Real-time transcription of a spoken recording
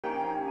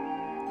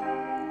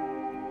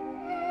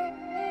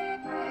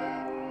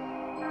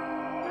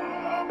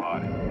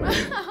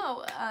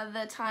God.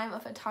 The time a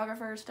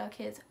photographer stuck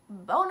his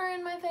boner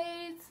in my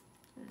face.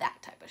 That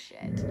type of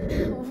shit.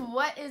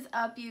 What is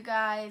up, you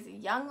guys?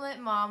 Young Lit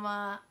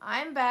Mama.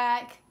 I'm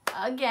back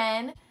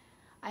again.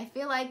 I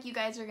feel like you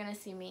guys are gonna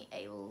see me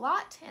a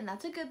lot, and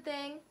that's a good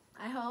thing,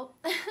 I hope.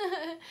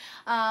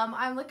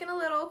 I'm looking a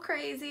little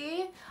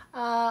crazy.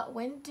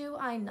 When do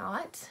I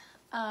not?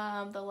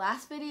 The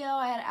last video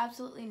I had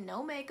absolutely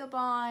no makeup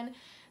on.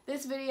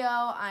 This video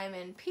I'm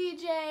in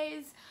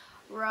PJs,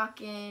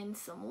 rocking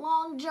some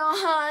long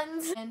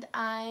johns, and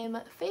I'm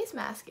face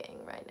masking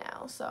right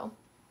now. So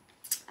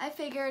I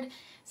figured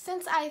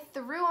since I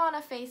threw on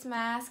a face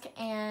mask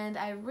and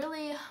I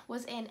really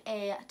was in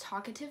a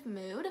talkative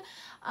mood,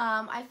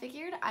 I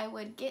figured I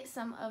would get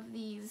some of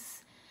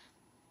these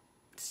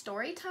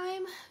story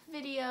time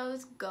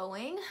videos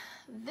going.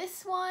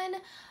 This one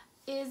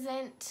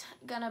isn't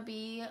gonna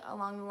be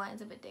along the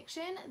lines of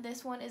addiction.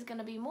 This one is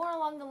gonna be more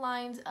along the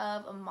lines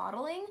of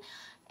modeling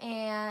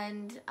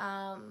and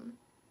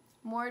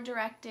more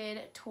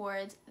directed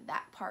towards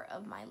that part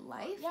of my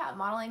life. Yeah,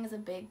 modeling is a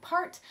big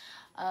part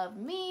of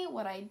me,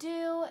 what I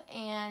do,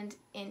 and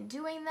in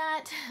doing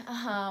that,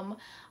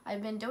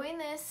 I've been doing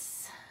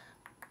this,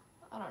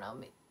 I don't know,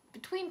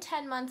 between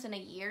 10 months and a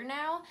year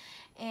now,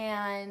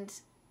 and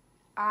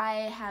I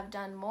have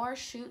done more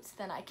shoots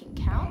than I can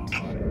count.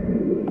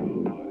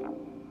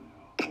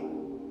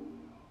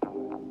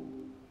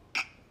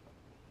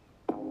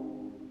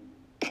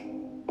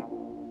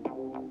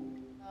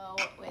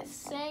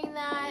 Saying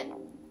that,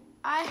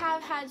 I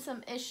have had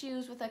some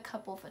issues with a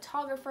couple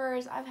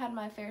photographers. I've had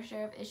my fair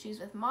share of issues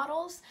with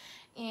models,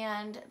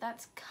 and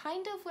that's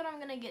kind of what I'm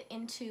going to get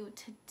into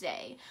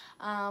today.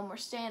 We're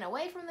staying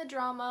away from the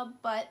drama,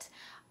 but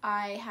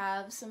I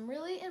have some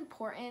really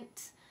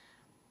important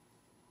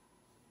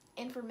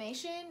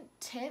information,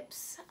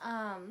 tips,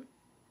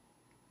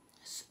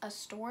 a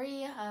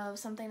story of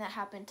something that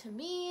happened to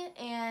me,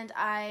 and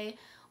I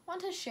want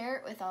to share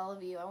it with all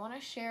of you. I want to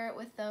share it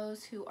with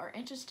those who are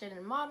interested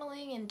in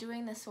modeling and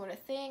doing this sort of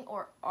thing,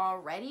 or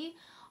already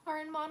are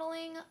in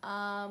modeling.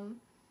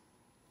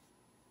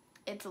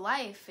 It's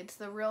life. It's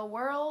the real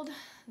world.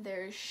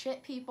 There's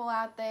shit people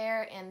out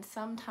there, and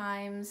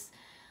sometimes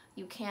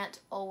you can't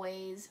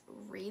always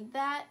read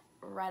that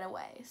right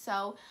away.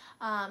 So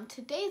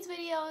today's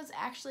video is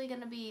actually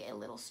going to be a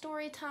little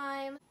story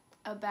time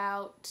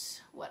about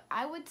what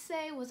I would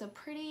say was a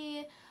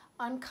pretty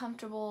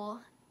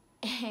uncomfortable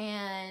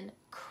and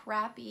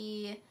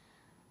crappy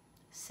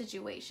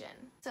situation.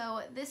 So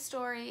this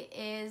story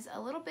is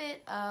a little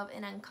bit of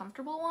an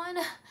uncomfortable one,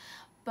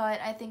 but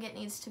I think it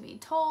needs to be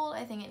told.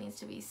 I think it needs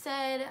to be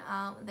said.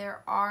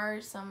 There are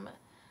some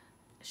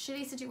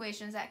shitty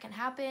situations that can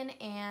happen,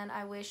 and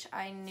I wish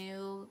I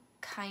knew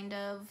kind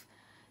of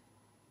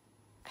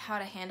how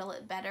to handle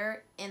it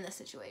better in the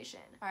situation.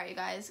 Alright, you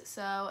guys,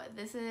 so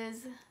this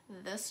is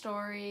the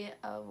story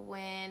of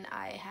when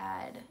I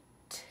had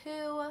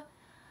two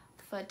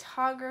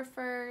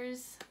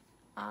photographers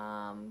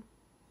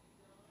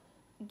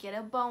get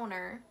a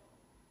boner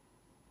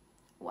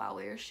while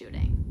we were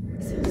shooting.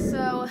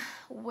 So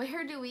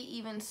where do we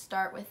even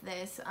start with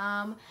this?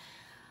 I'm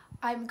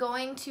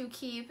going to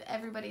keep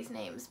everybody's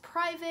names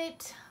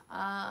private,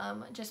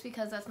 just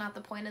because that's not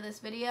the point of this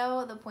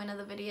video. The point of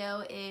the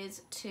video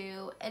is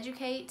to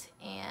educate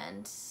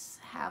and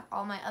have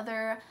all my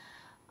other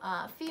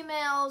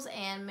females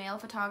and male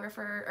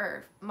photographer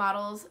or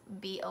models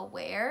be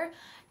aware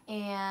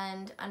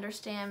and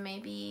understand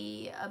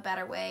maybe a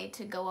better way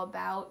to go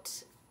about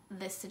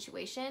this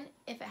situation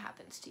if it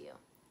happens to you.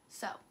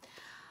 So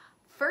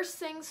first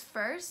things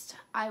first,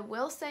 I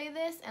will say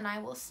this and I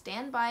will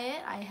stand by it.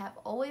 I have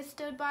always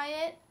stood by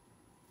it.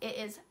 It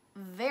is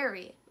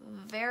very,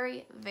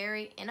 very,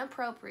 very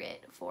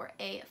inappropriate for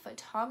a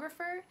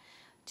photographer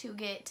to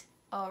get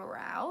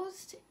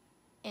aroused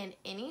in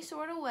any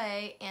sort of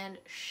way and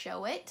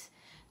show it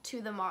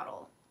to the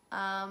model.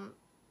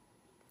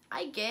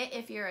 I get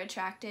if you're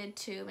attracted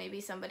to maybe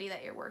somebody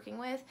that you're working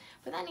with,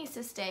 but that needs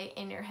to stay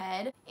in your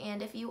head.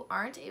 And if you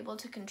aren't able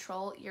to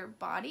control your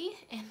body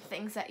and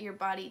things that your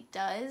body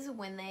does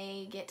when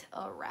they get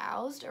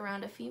aroused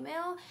around a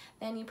female,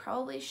 then you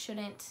probably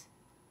shouldn't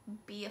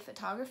be a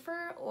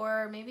photographer,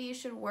 or maybe you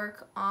should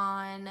work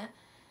on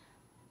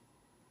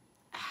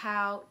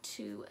how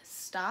to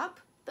stop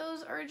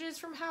those urges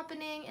from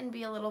happening and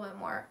be a little bit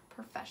more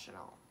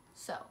professional.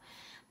 So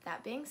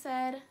that being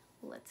said,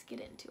 let's get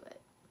into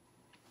it.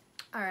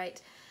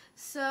 Alright,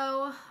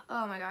 so,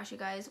 oh my gosh, you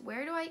guys,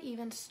 where do I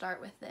even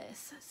start with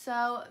this?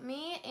 So,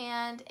 me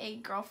and a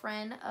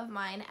girlfriend of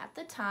mine at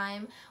the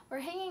time were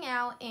hanging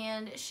out,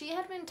 and she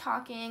had been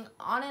talking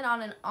on and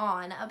on and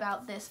on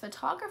about this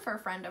photographer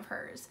friend of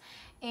hers,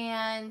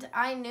 and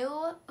I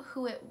knew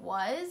who it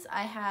was.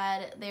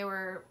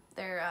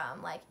 Their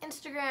like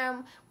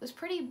Instagram was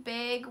pretty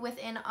big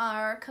within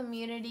our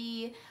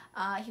community.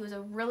 He was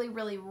a really,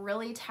 really,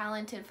 really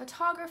talented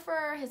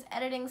photographer. His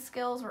editing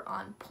skills were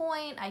on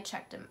point. I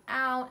checked him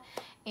out,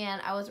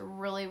 and I was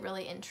really,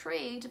 really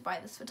intrigued by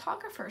this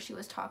photographer she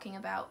was talking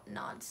about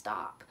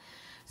nonstop.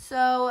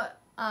 So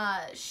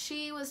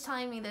She was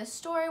telling me this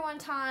story one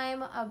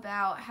time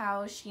about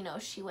how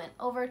she went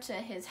over to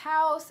his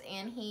house,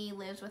 and he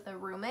lives with a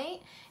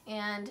roommate,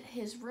 and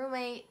his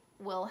roommate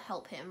will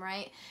help him,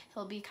 right?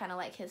 He'll be kind of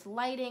like his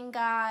lighting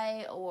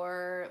guy,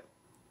 or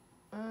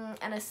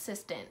an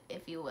assistant,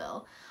 if you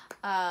will.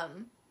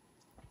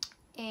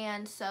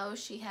 And so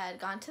she had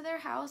gone to their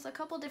house a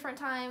couple different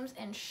times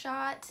and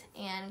shot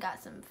and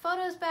got some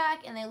photos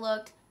back, and they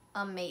looked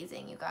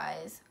amazing, you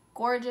guys.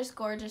 Gorgeous,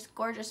 gorgeous,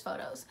 gorgeous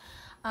photos.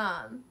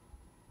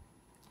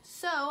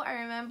 So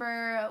I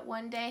remember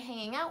one day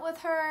hanging out with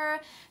her.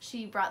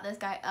 She brought this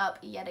guy up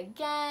yet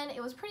again.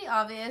 It was pretty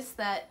obvious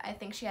that I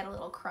think she had a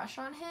little crush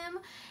on him,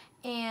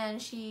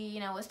 and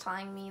she, was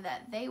telling me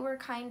that they were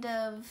kind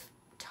of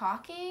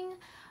talking,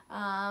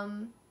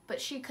 but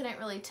she couldn't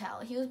really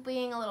tell. He was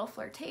being a little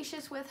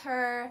flirtatious with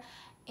her,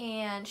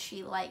 and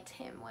she liked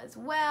him as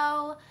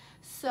well.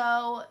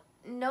 So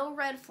no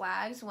red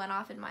flags went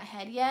off in my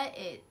head yet.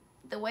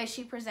 The way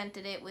she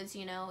presented it was,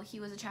 he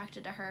was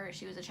attracted to her,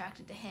 she was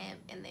attracted to him,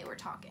 and they were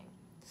talking.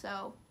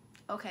 So,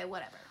 okay,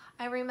 whatever.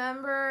 I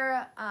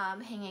remember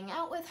hanging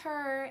out with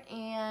her,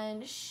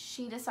 and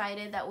she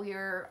decided that we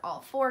were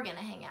all four gonna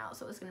hang out.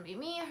 So it was gonna be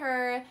me,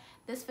 her,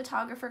 this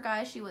photographer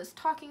guy she was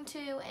talking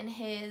to, and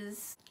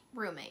his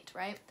roommate,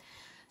 right?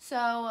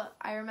 So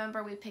I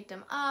remember we picked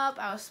him up.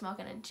 I was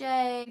smoking a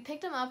J. We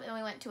picked him up, and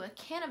we went to a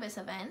cannabis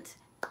event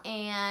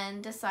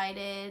and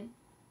decided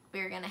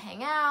we were gonna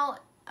hang out.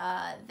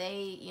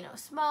 They,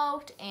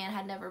 smoked and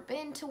had never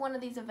been to one of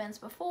these events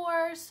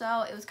before,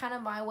 so it was kind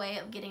of my way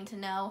of getting to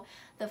know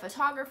the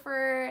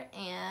photographer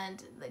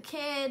and the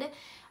kid.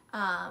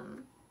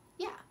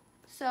 Yeah,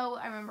 so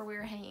I remember we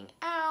were hanging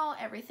out,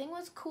 everything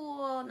was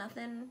cool,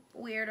 nothing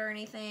weird or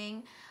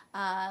anything,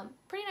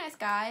 pretty nice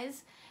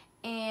guys,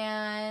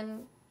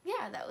 and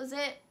yeah, that was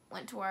it.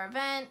 Went to our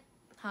event,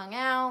 hung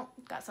out,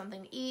 got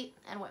something to eat,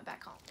 and went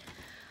back home.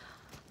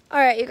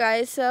 Alright, you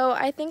guys, so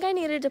I think I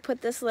needed to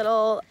put this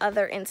little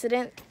other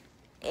incident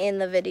in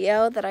the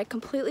video that I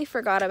completely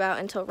forgot about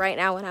until right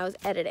now when I was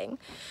editing.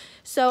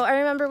 So I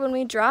remember when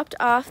we dropped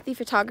off the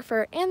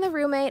photographer and the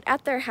roommate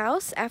at their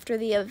house after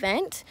the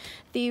event,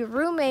 the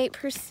roommate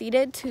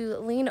proceeded to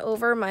lean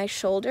over my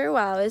shoulder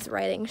while I was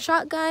riding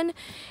shotgun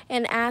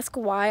and ask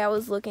why I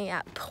was looking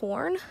at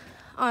porn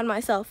on my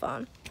cell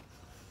phone.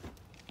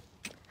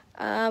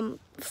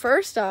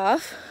 First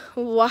off,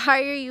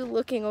 why are you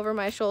looking over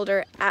my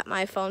shoulder at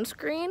my phone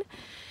screen?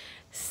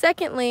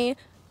 Secondly,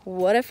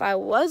 what if I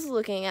was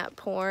looking at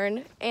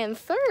porn? And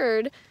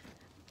third,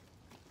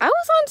 I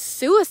was on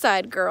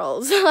Suicide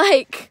Girls.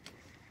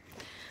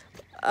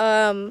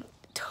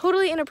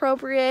 Totally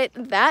inappropriate.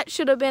 That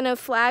should have been a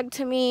flag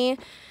to me.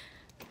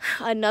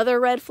 Another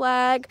red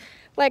flag.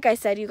 Like I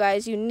said, you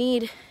guys, you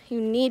need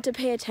to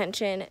pay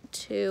attention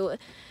to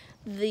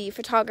the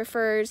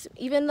photographers,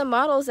 even the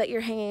models that you're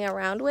hanging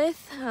around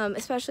with,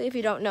 especially if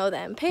you don't know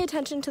them. Pay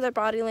attention to their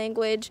body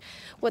language,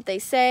 what they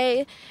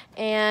say,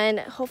 and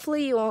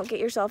hopefully you won't get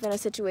yourself in a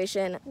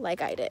situation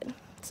like I did.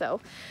 So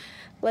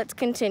let's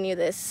continue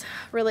this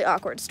really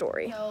awkward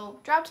story. So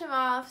dropped him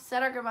off,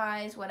 said our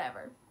goodbyes,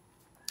 whatever.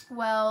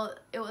 Well,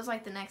 it was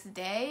like the next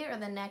day or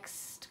the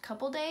next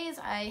couple days,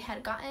 I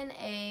had gotten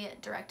a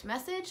direct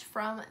message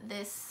from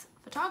this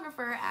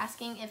photographer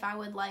asking if I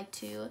would like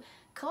to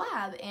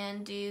collab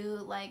and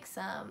do like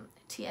some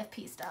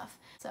TFP stuff.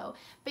 So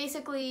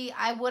basically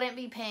I wouldn't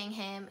be paying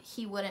him,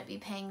 he wouldn't be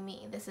paying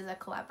me. This is a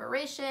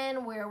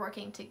collaboration, we're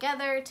working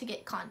together to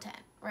get content,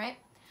 right?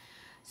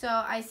 So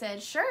I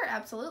said, sure,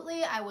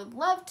 absolutely, I would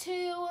love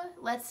to.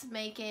 Let's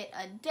make it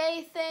a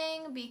day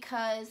thing,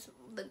 because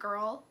the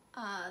girl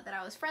that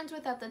I was friends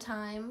with at the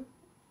time,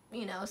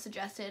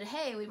 suggested,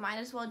 hey, we might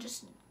as well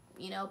just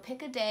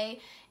pick a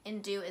day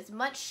and do as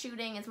much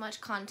shooting, as much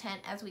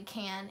content as we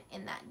can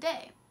in that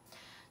day.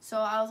 So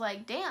I was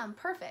like, damn,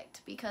 perfect,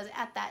 because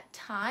at that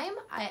time,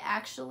 I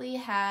actually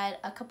had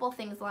a couple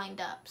things lined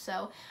up.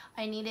 So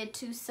I needed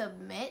to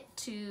submit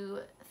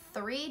to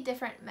 3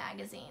 different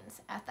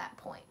magazines at that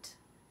point.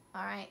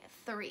 All right,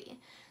 3.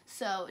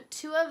 So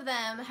 2 of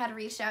them had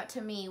reached out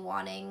to me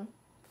wanting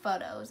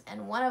photos,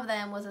 and one of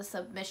them was a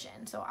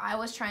submission. So I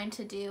was trying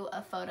to do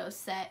a photo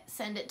set,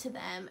 send it to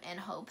them,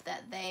 and hope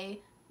that they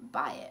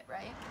buy it,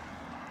 right?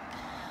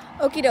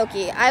 Okie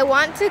dokie, I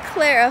want to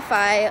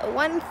clarify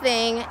one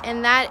thing,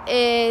 and that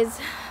is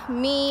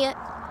me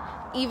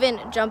even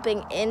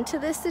jumping into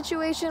this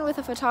situation with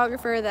a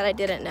photographer that I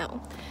didn't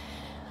know.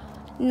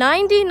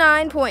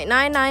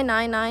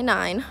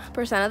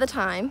 99.99999% of the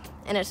time,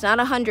 and it's not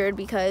 100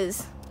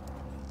 because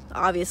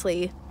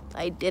obviously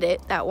I did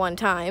it that one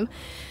time,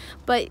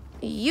 but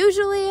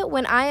usually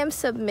when I am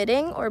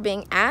submitting or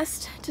being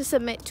asked to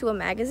submit to a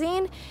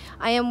magazine,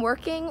 I am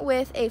working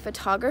with a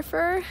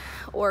photographer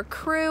or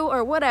crew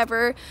or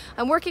whatever.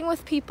 I'm working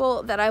with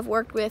people that I've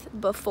worked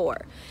with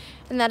before.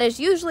 And that is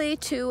usually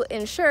to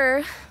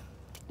ensure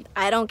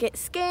I don't get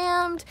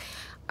scammed,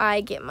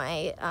 I get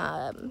my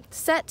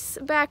sets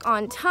back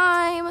on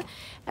time,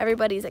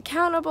 everybody's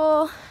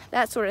accountable,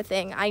 that sort of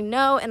thing. I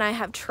know and I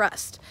have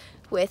trust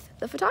with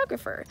the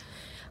photographer.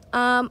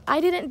 I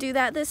didn't do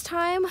that this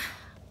time.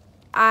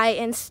 I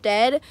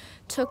instead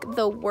took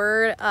the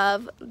word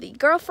of the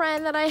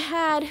girlfriend that I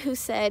had who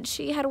said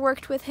she had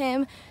worked with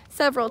him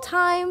several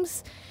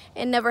times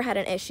and never had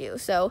an issue.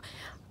 So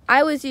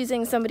I was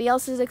using somebody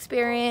else's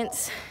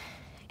experience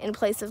in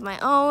place of my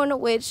own,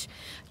 which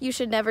you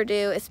should never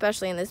do,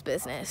 especially in this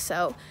business.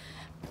 So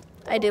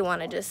I did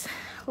want to just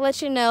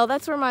let you know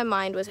that's where my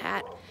mind was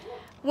at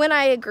when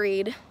I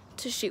agreed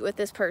to shoot with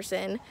this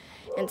person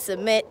and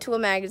submit to a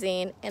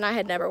magazine, and I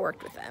had never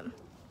worked with them.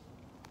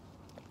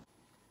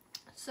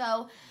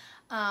 So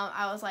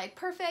I was like,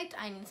 perfect,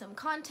 I need some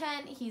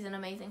content. He's an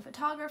amazing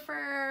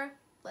photographer.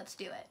 Let's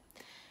do it.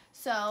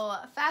 So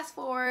fast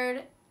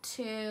forward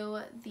to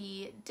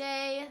the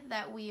day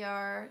that we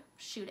are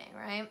shooting,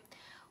 right?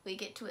 We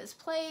get to his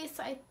place.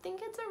 I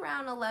think it's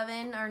around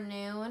 11 or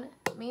noon.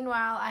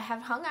 Meanwhile, I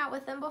have hung out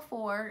with them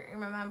before,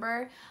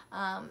 remember?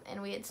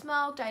 And we had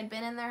smoked. I'd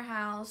been in their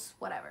house,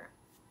 whatever.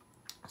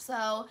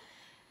 So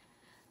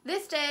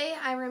this day,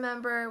 I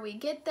remember we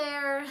get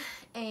there,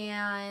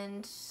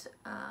 and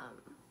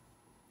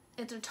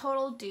it's a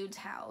total dude's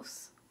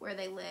house where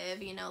they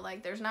live, you know,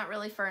 like there's not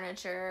really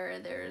furniture,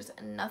 there's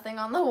nothing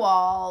on the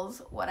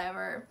walls,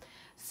 whatever.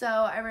 So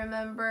I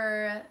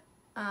remember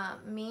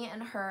me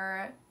and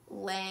her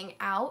laying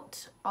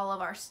out all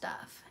of our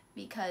stuff,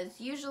 because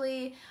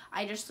usually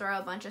I just throw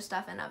a bunch of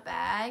stuff in a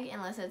bag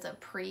unless it's a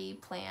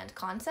pre-planned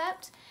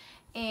concept.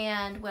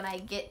 And when I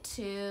get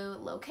to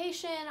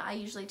location, I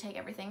usually take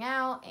everything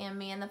out, and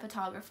me and the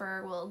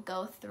photographer will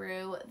go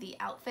through the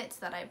outfits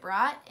that I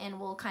brought, and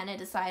we'll kind of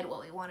decide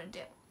what we want to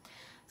do.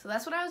 So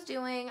that's what I was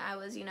doing. I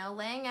was, you know,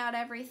 laying out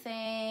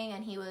everything,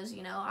 and he was,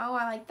 you know, oh,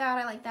 I like that,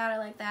 I like that, I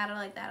like that, I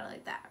like that, I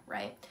like that,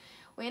 right?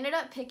 We ended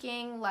up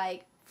picking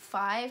like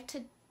 5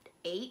 to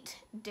 8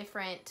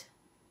 different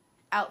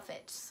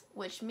outfits,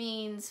 which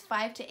means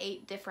 5 to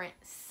 8 different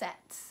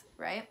sets,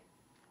 right?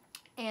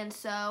 And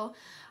so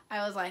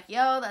I was like,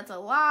 yo, that's a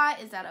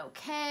lot. Is that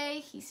okay?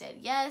 He said,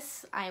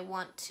 yes, I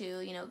want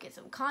to, you know, get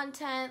some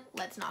content.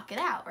 Let's knock it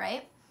out,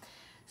 right?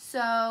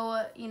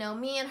 So, you know,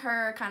 me and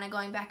her kind of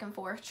going back and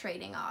forth,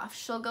 trading off.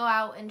 She'll go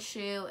out and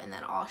shoot, and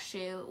then I'll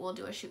shoot. We'll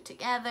do a shoot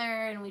together,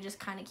 and we just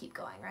kind of keep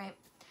going, right?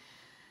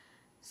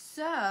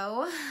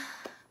 So,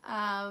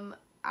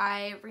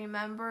 I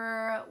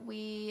remember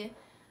we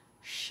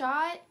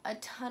shot a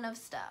ton of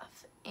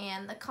stuff,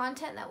 and the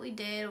content that we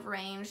did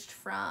ranged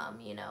from,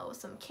 you know,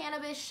 some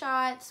cannabis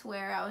shots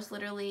where I was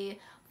literally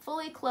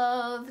fully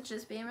clothed,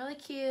 just being really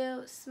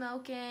cute,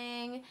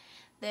 smoking.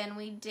 Then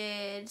we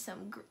did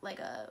some, like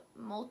a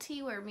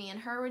multi where me and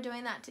her were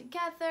doing that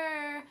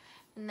together.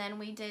 And then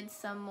we did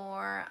some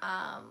more,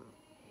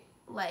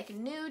 like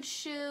nude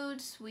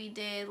shoots. We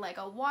did like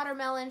a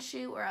watermelon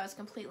shoot where I was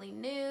completely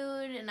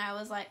nude, and I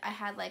was like, I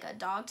had like a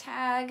dog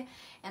tag,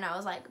 and I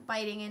was like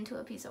biting into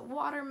a piece of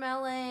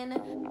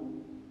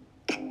watermelon.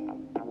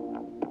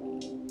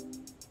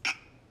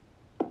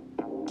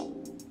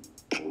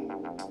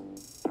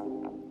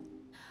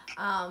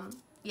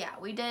 Yeah,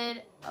 we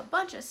did a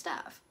bunch of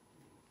stuff,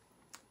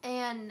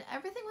 and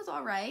everything was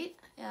all right.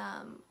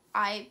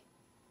 I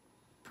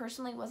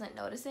personally wasn't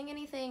noticing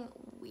anything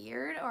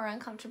weird or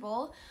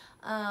uncomfortable.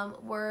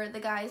 Were the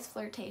guys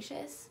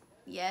flirtatious?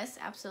 Yes,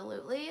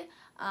 absolutely.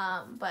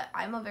 But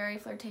I'm a very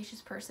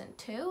flirtatious person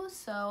too,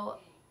 so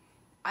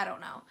I don't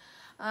know.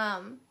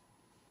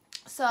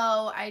 So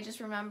I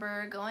just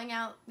remember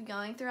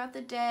going throughout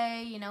the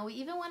day. You know, we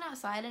even went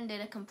outside and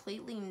did a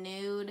completely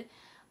nude,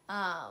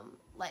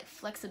 like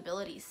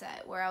flexibility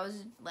set where I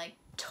was like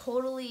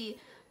totally,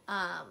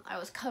 I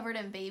was covered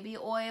in baby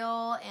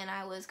oil, and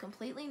I was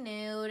completely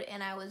nude,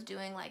 and I was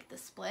doing like the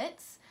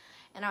splits,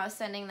 and I was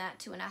sending that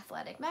to an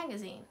athletic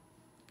magazine.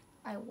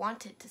 I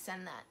wanted to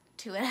send that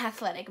to an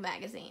athletic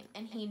magazine,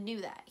 and he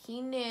knew that.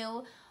 He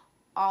knew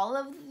all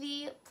of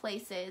the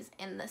places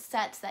and the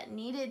sets that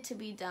needed to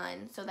be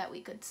done so that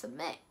we could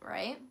submit,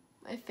 right?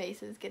 My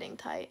face is getting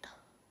tight.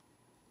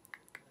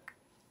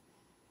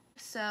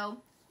 So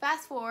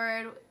fast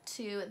forward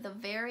to the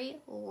very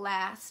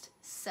last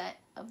set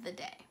of the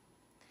day.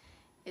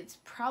 It's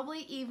probably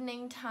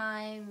evening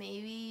time,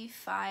 maybe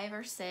 5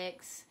 or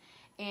 6,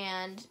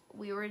 and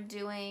we were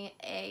doing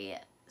a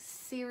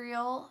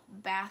cereal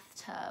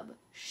bathtub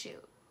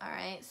shoot, all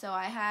right? So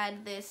I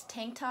had this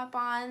tank top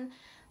on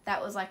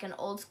that was like an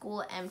old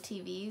school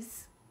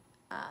MTV's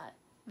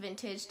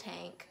vintage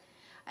tank.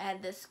 I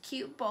had this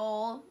cute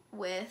bowl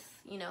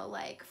with, you know,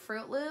 like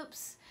Fruit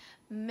Loops,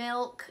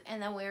 milk,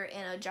 and then we were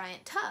in a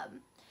giant tub.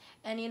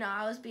 And, you know,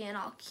 I was being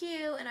all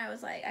cute, and I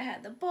was like, I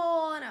had the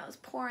bowl, and I was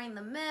pouring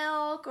the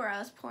milk, or I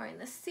was pouring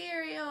the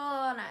cereal,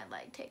 and I'd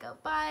like take a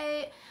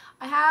bite.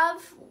 I have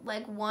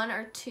like 1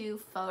 or 2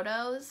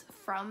 photos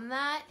from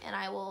that, and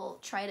I will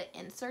try to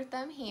insert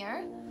them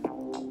here.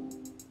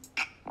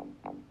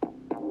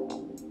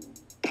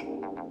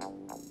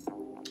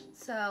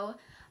 So,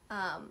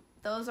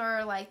 those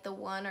are like the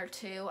 1 or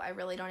 2. I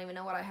really don't even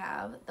know what I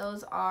have.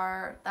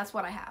 That's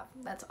what I have.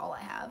 That's all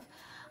I have.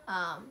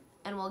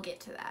 And we'll get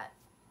to that.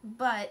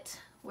 But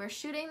we're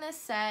shooting this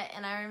set,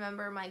 and I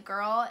remember my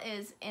girl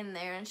is in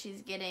there and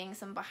she's getting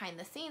some behind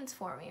the scenes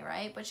for me,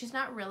 right? But she's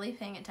not really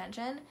paying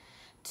attention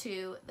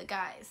to the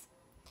guys.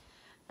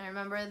 I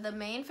remember the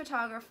main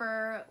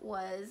photographer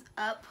was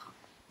up,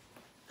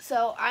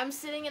 so I'm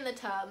sitting in the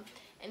tub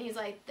and he's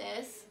like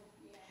this,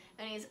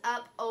 and he's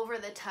up over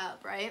the tub,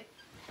 right?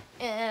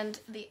 And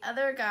the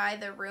other guy,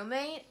 the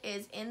roommate,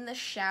 is in the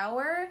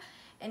shower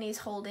and he's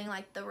holding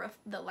like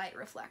the light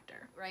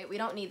reflector, right? We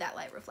don't need that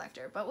light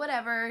reflector, but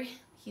whatever,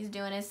 he's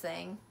doing his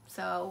thing.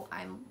 So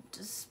I'm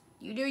just,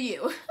 you do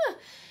you.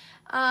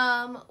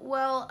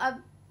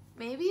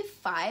 Maybe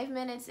 5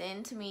 minutes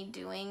into me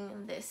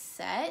doing this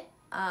set,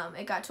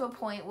 it got to a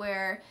point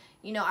where,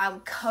 you know, I'm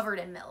covered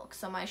in milk.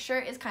 So my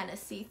shirt is kind of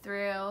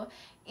see-through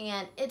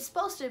and it's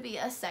supposed to be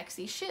a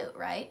sexy shoot,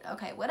 right?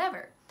 Okay,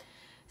 whatever.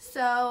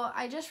 So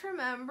I just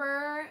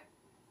remember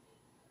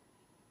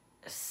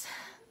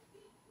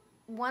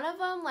one of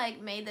them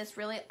like made this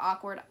really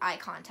awkward eye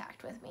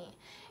contact with me.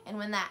 And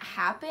when that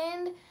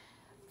happened,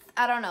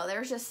 I don't know, there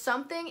was just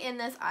something in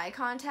this eye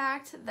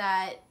contact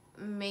that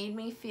made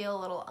me feel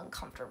a little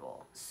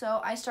uncomfortable.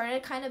 So I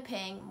started kind of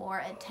paying more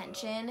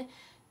attention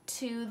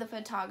to the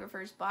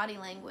photographer's body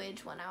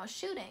language when I was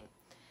shooting.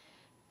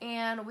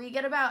 And we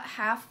get about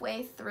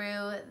halfway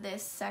through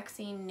this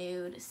sexy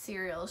nude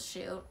serial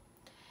shoot.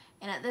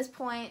 And at this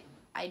point,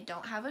 I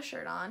don't have a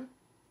shirt on.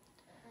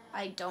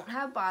 I don't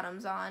have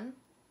bottoms on.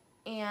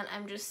 And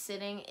I'm just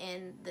sitting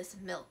in this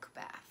milk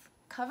bath,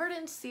 covered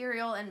in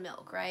cereal and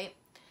milk, right?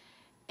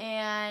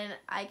 And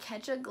I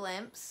catch a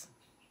glimpse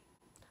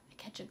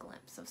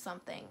of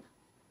something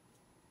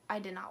I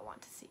did not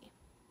want to see.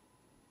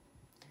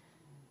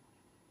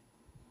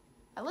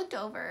 I looked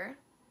over,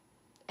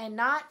 and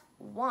not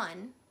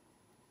one,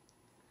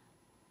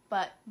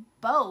 but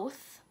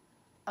both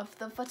of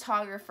the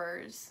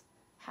photographers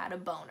had a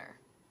boner.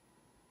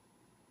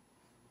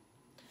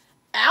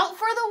 Out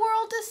for the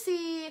world to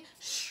see,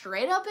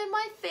 straight up in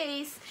my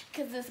face,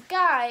 because this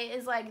guy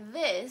is like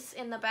this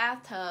in the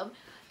bathtub,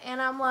 and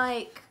I'm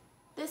like,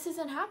 this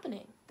isn't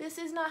happening. This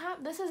is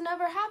not this has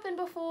never happened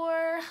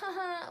before.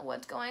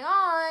 What's going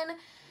on?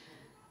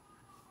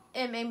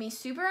 It made me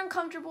super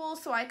uncomfortable,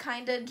 so I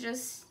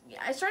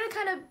started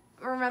kind of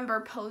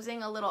remember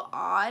posing a little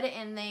odd,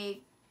 and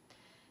they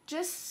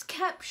just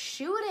kept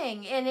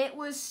shooting, and it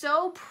was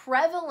so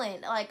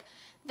prevalent. Like,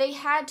 they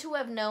had to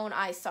have known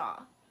I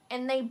saw.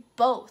 And they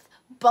both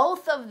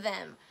of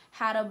them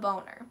had a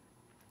boner.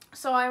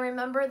 So I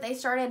remember they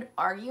started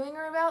arguing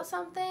about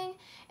something,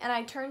 and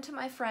I turned to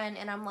my friend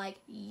and I'm like,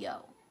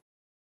 yo.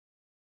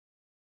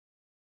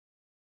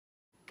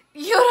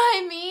 You know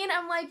what I mean?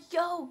 I'm like,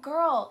 yo,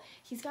 girl,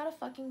 he's got a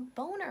fucking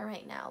boner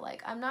right now.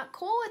 Like, I'm not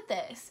cool with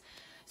this.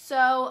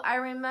 So I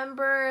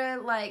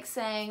remember like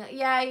saying,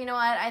 yeah, you know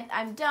what,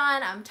 I'm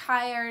done, I'm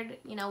tired,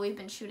 you know, we've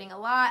been shooting a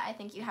lot, I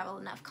think you have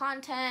enough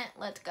content,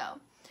 let's go.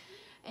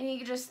 And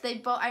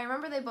I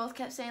remember they both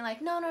kept saying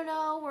like, no,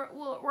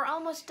 we're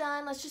almost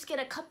done. Let's just get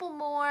a couple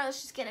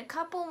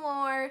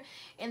more.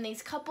 And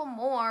these couple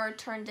more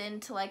turned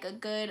into like a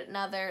good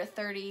another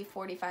 30,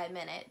 45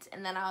 minutes.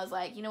 And then I was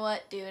like, you know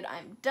what, dude,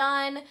 I'm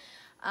done.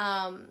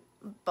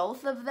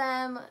 Both of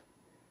them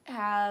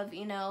have,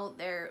 you know,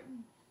 their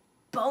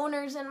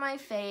boners in my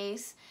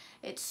face.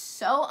 It's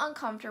so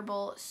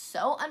uncomfortable,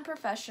 so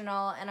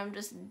unprofessional, and I'm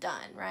just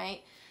done,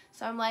 right?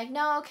 So I'm like,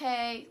 no,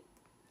 okay,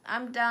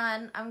 I'm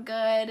done, I'm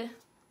good,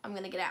 I'm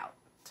gonna get out.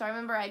 So I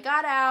remember I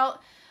got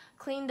out,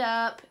 cleaned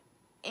up,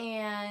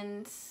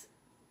 and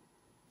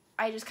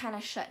I just kind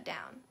of shut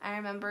down. I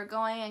remember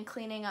going and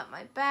cleaning up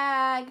my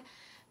bag,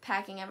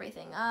 packing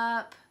everything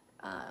up,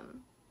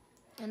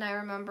 and I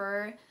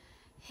remember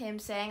him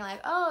saying like,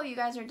 oh, you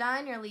guys are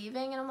done, you're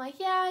leaving? And I'm like,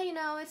 yeah, you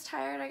know, it's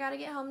tired, I gotta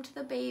get home to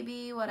the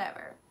baby,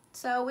 whatever.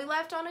 So we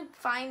left on a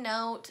fine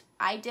note.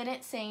 I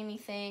didn't say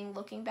anything.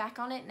 Looking back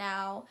on it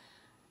now,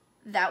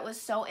 that was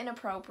so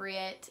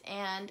inappropriate,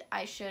 and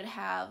I should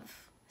have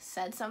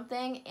said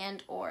something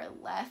and or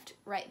left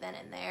right then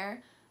and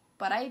there,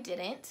 but I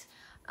didn't.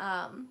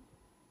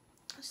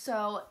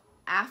 So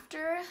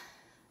after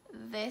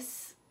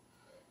this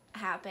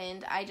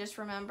happened, I just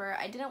remember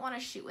I didn't want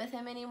to shoot with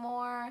him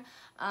anymore,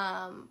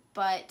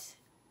 but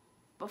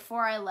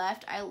before I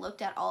left, I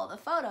looked at all the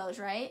photos,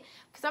 right?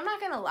 Because I'm not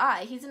gonna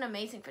lie, he's an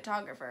amazing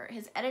photographer.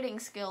 His editing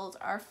skills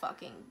are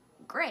fucking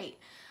great.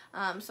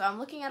 So I'm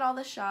looking at all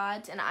the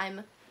shots, and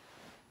I'm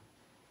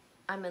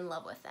in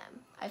love with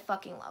them. I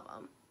fucking love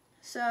them.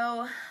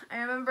 So I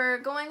remember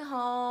going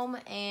home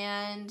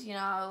and, you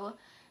know,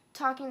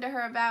 talking to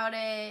her about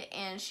it,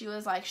 and she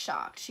was like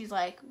shocked. She's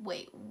like,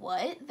 wait,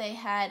 what? They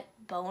had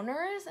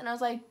boners? And I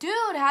was like,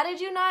 dude, how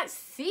did you not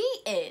see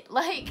it?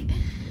 Like,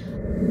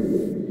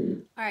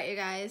 alright, you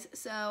guys,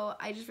 so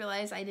I just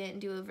realized I didn't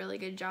do a really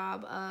good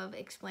job of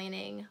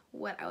explaining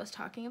what I was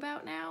talking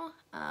about now,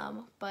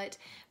 but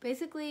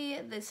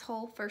basically this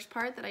whole first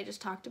part that I just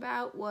talked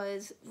about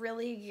was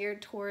really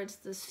geared towards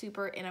the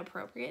super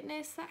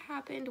inappropriateness that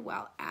happened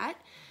while at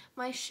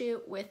my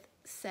shoot with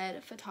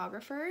said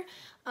photographer,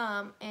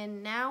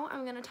 and now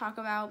I'm going to talk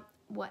about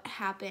what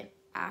happened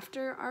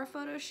after our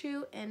photo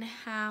shoot and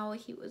how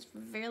he was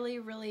really,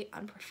 really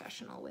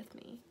unprofessional with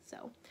me.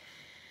 So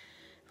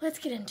let's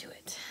get into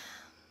it.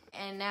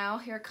 And now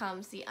here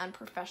comes the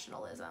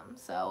unprofessionalism.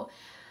 So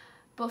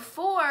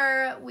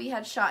before we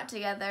had shot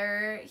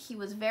together, he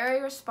was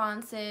very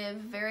responsive,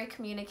 very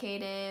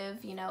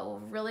communicative, you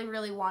know, really,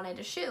 really wanted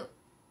to shoot.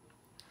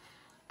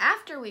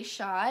 After we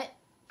shot,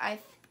 a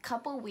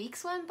couple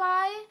weeks went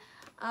by,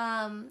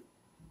 and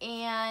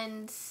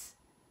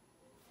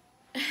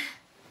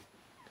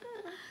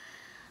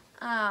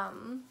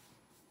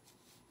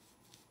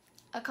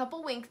a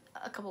couple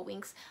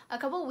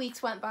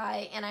weeks went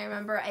by, and I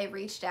remember I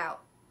reached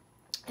out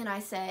and I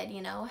said,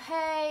 you know,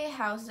 hey,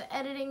 how's the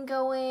editing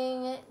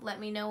going? Let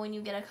me know when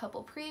you get a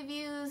couple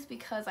previews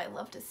because I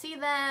love to see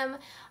them.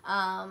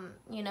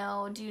 You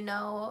know, do you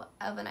know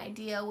of an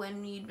idea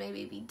when you'd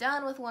maybe be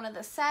done with one of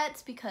the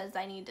sets because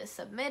I need to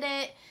submit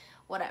it,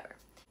 whatever.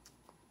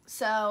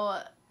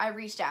 So I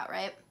reached out,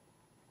 right?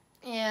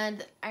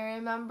 And I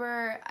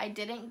remember I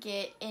didn't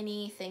get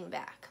anything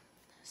back.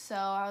 So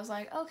I was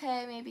like,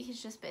 okay, maybe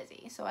he's just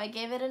busy. So I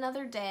gave it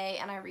another day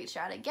and I reached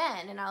out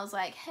again and I was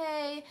like,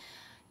 hey,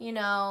 you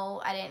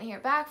know, I didn't hear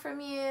back from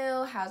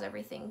you. How's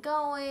everything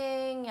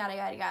going? Yada,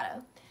 yada,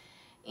 yada.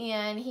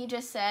 And he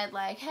just said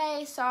like,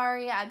 hey,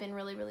 sorry, I've been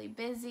really, really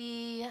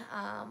busy.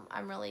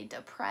 I'm really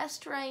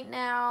depressed right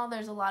now.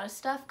 There's a lot of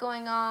stuff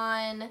going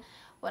on,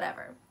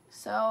 whatever.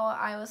 So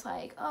I was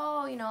like,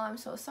 oh, you know, I'm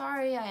so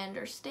sorry. I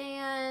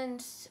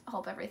understand.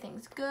 Hope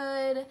everything's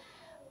good.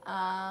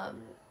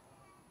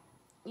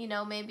 You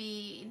know,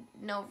 maybe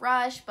no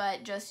rush,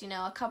 but just, you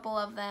know, a couple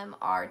of them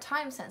are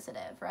time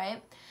sensitive,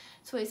 right?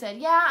 So he said,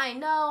 yeah, I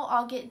know.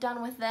 I'll get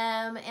done with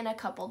them in a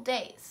couple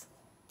days.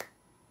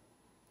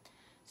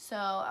 So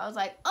I was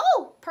like,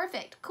 oh,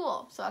 perfect,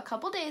 cool. So a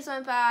couple days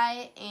went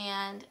by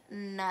and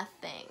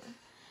nothing.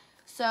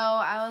 So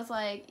I was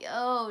like,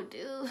 yo,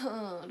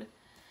 dude.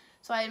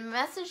 So I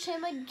messaged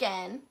him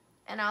again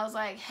and I was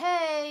like,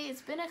 hey,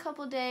 it's been a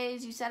couple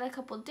days. You said a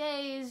couple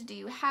days. Do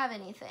you have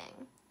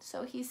anything?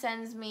 So he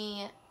sends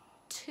me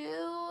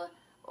 2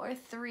 or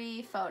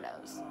 3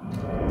 photos.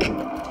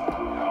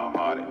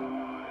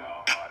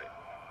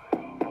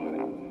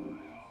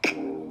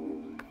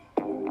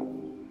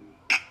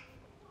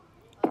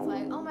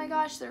 Oh my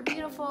gosh, they're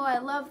beautiful. I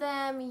love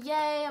them.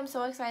 Yay, I'm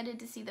so excited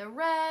to see the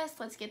rest.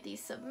 Let's get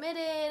these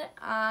submitted.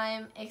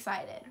 I'm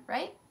excited,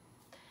 right?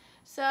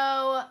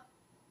 So,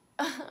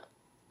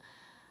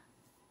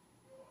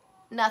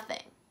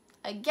 nothing.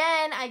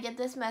 Again, I get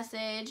this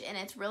message and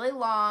it's really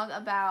long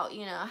about,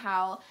 you know,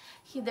 how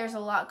there's a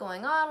lot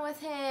going on with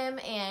him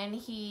and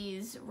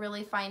he's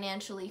really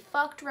financially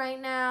fucked right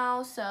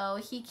now, so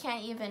he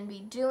can't even be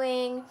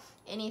doing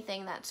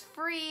anything that's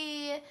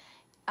free.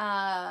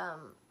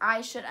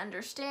 I should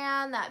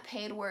understand that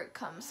paid work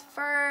comes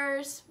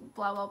first,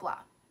 blah, blah, blah.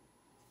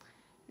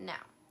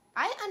 Now,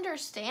 I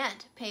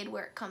understand paid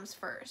work comes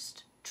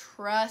first.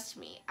 Trust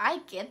me, I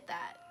get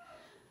that.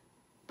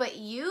 But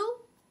you,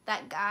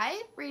 that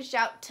guy, reached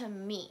out to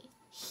me.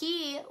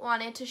 He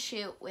wanted to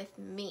shoot with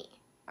me,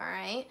 all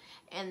right?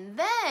 And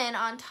then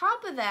on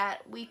top of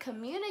that, we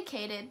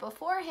communicated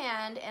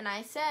beforehand and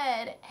I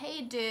said,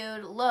 hey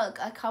dude, look,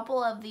 a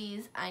couple of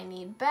these I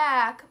need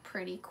back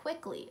pretty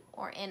quickly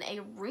or in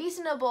a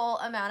reasonable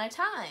amount of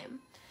time.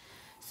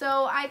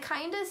 So I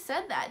kind of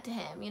said that to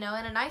him, you know,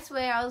 in a nice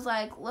way. I was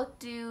like, look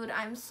dude,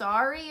 I'm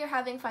sorry you're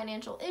having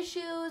financial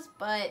issues,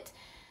 but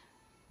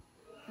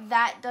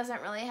that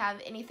doesn't really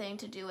have anything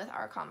to do with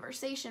our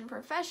conversation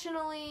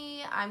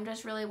professionally. I'm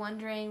just really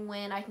wondering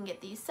when I can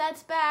get these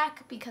sets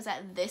back because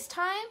at this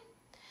time,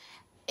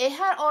 it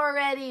had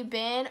already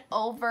been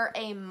over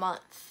a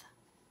month.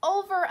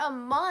 Over a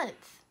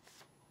month.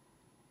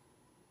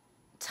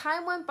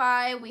 Time went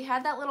by, we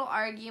had that little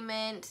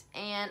argument,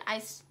 and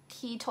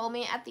he told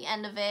me at the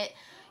end of it,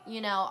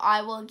 you know,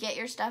 I will get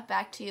your stuff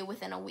back to you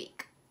within a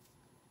week.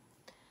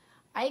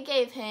 I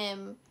gave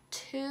him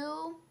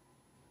 2,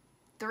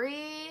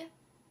 3,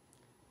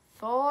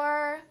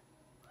 4,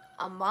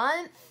 a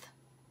month,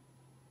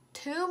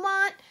 2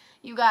 months.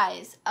 You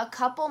guys, a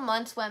couple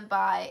months went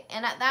by,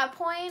 and at that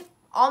point,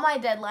 all my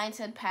deadlines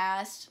had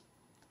passed.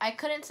 I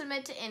couldn't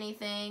submit to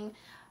anything.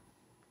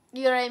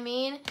 You know what I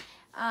mean?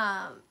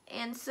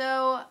 And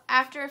so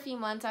after a few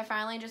months, I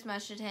finally just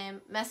messaged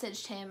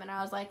him, and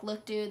I was like,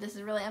 look, dude, this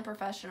is really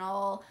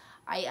unprofessional.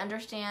 I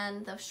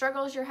understand the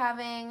struggles you're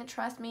having.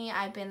 Trust me,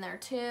 I've been there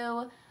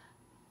too.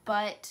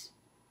 But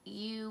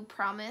you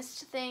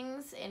promised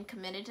things and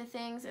committed to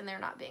things and they're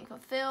not being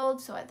fulfilled.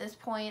 So at this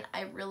point,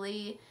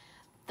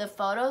 the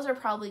photos are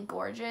probably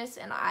gorgeous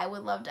and I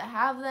would love to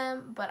have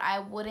them, but I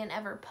wouldn't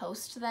ever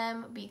post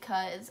them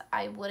because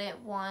I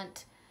wouldn't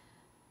want,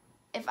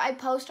 if I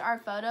post our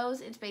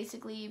photos, it's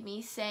basically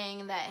me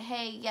saying that,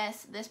 hey,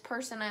 yes, this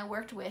person I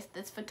worked with,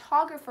 this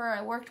photographer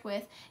I worked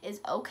with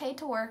is okay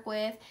to work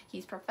with.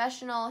 He's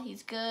professional,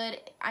 he's good.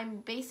 I'm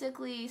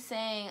basically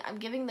saying I'm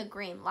giving the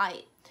green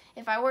light.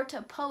 If I were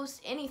to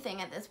post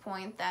anything at this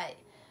point that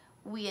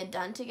we had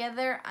done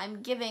together,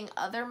 I'm giving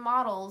other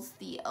models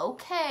the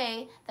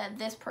okay that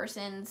this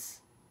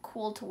person's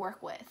cool to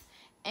work with.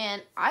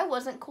 And I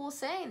wasn't cool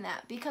saying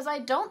that because I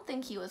don't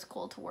think he was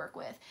cool to work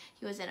with.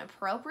 He was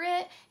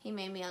inappropriate. He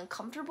made me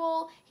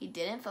uncomfortable. He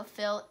didn't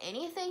fulfill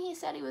anything he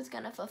said he was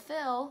going to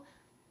fulfill.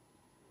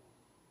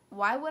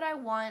 Why would I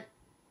want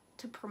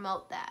to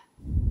promote that?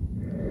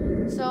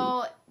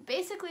 So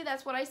basically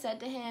that's what I said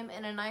to him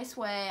in a nice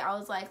way. I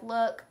was like,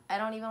 look, I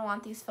don't even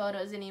want these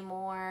photos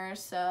anymore.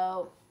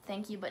 So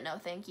thank you, but no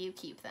thank you.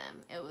 Keep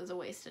them. It was a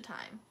waste of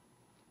time.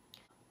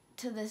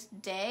 To this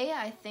day,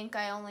 I think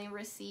I only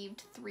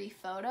received 3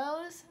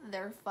 photos.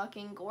 They're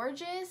fucking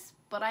gorgeous,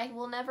 but I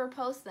will never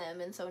post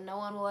them, and so no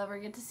one will ever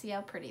get to see how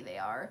pretty they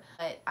are.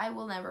 But I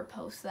will never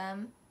post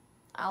them.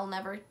 I'll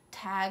never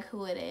tag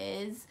who it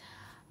is,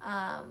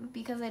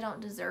 because they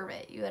don't deserve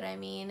it, you know what I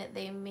mean?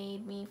 They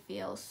made me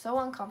feel so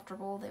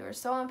uncomfortable. They were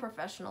so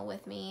unprofessional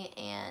with me,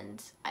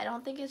 and I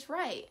don't think it's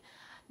right.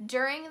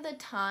 During the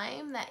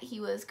time that he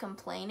was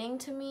complaining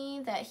to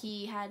me that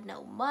he had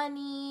no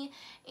money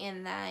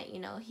and that, you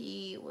know,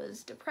 he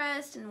was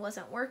depressed and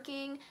wasn't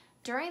working,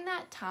 during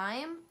that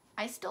time,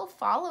 I still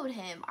followed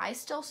him. I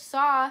still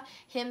saw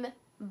him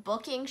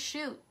booking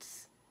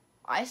shoots.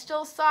 I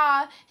still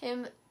saw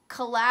him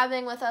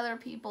collabing with other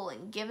people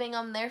and giving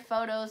them their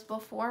photos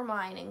before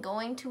mine and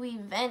going to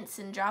events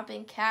and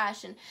dropping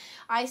cash, and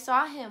I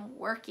saw him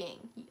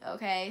working,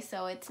 okay?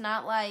 So it's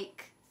not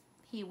like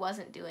he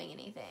wasn't doing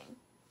anything.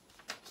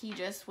 He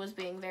just was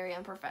being very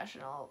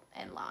unprofessional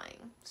and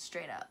lying,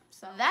 straight up.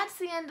 So that's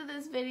the end of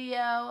this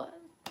video.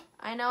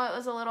 I know it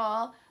was a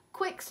little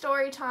quick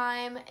story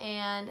time,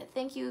 and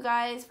thank you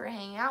guys for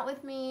hanging out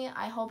with me.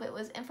 I hope it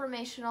was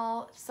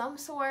informational of some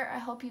sort. I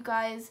hope you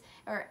guys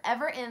are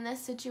ever in this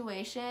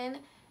situation,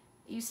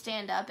 you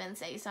stand up and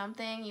say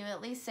something. You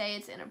at least say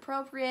it's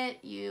inappropriate,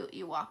 you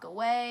walk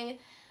away,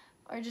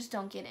 or just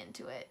don't get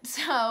into it.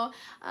 So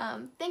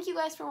thank you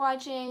guys for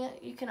watching.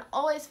 You can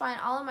always find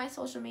all of my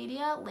social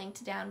media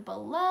linked down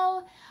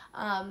below.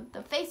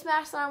 The face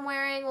mask that I'm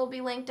wearing will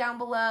be linked down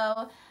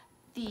below.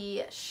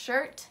 The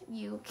shirt,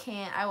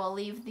 I will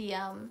leave the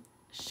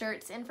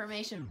shirt's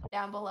information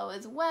down below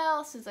as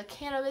well. This is a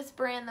cannabis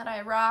brand that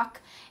I rock.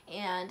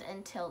 And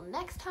until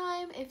next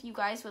time, if you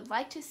guys would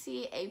like to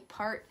see a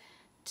part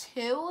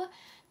 2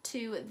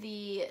 to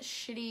the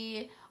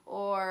shitty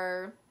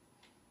or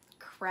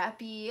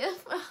crappy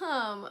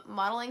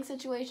modeling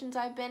situations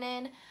I've been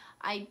in,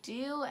 I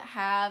do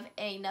have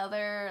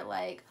another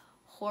like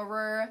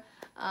horror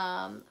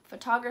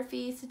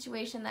photography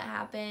situation that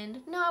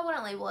happened. No, I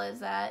wouldn't label it as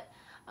that.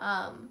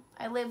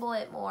 I label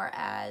it more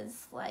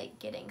as like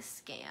getting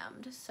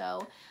scammed.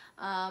 So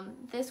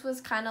this was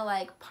kind of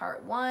like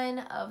part 1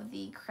 of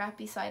the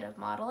crappy side of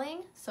modeling.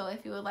 So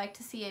if you would like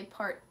to see a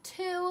part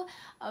 2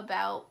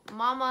 about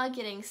mama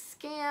getting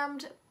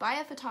scammed by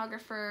a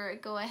photographer,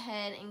 go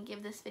ahead and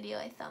give this video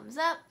a thumbs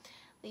up.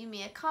 Leave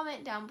me a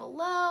comment down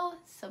below,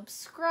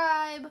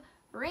 subscribe,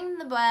 ring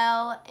the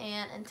bell,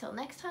 and until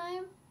next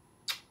time,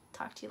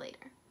 talk to you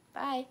later.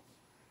 Bye.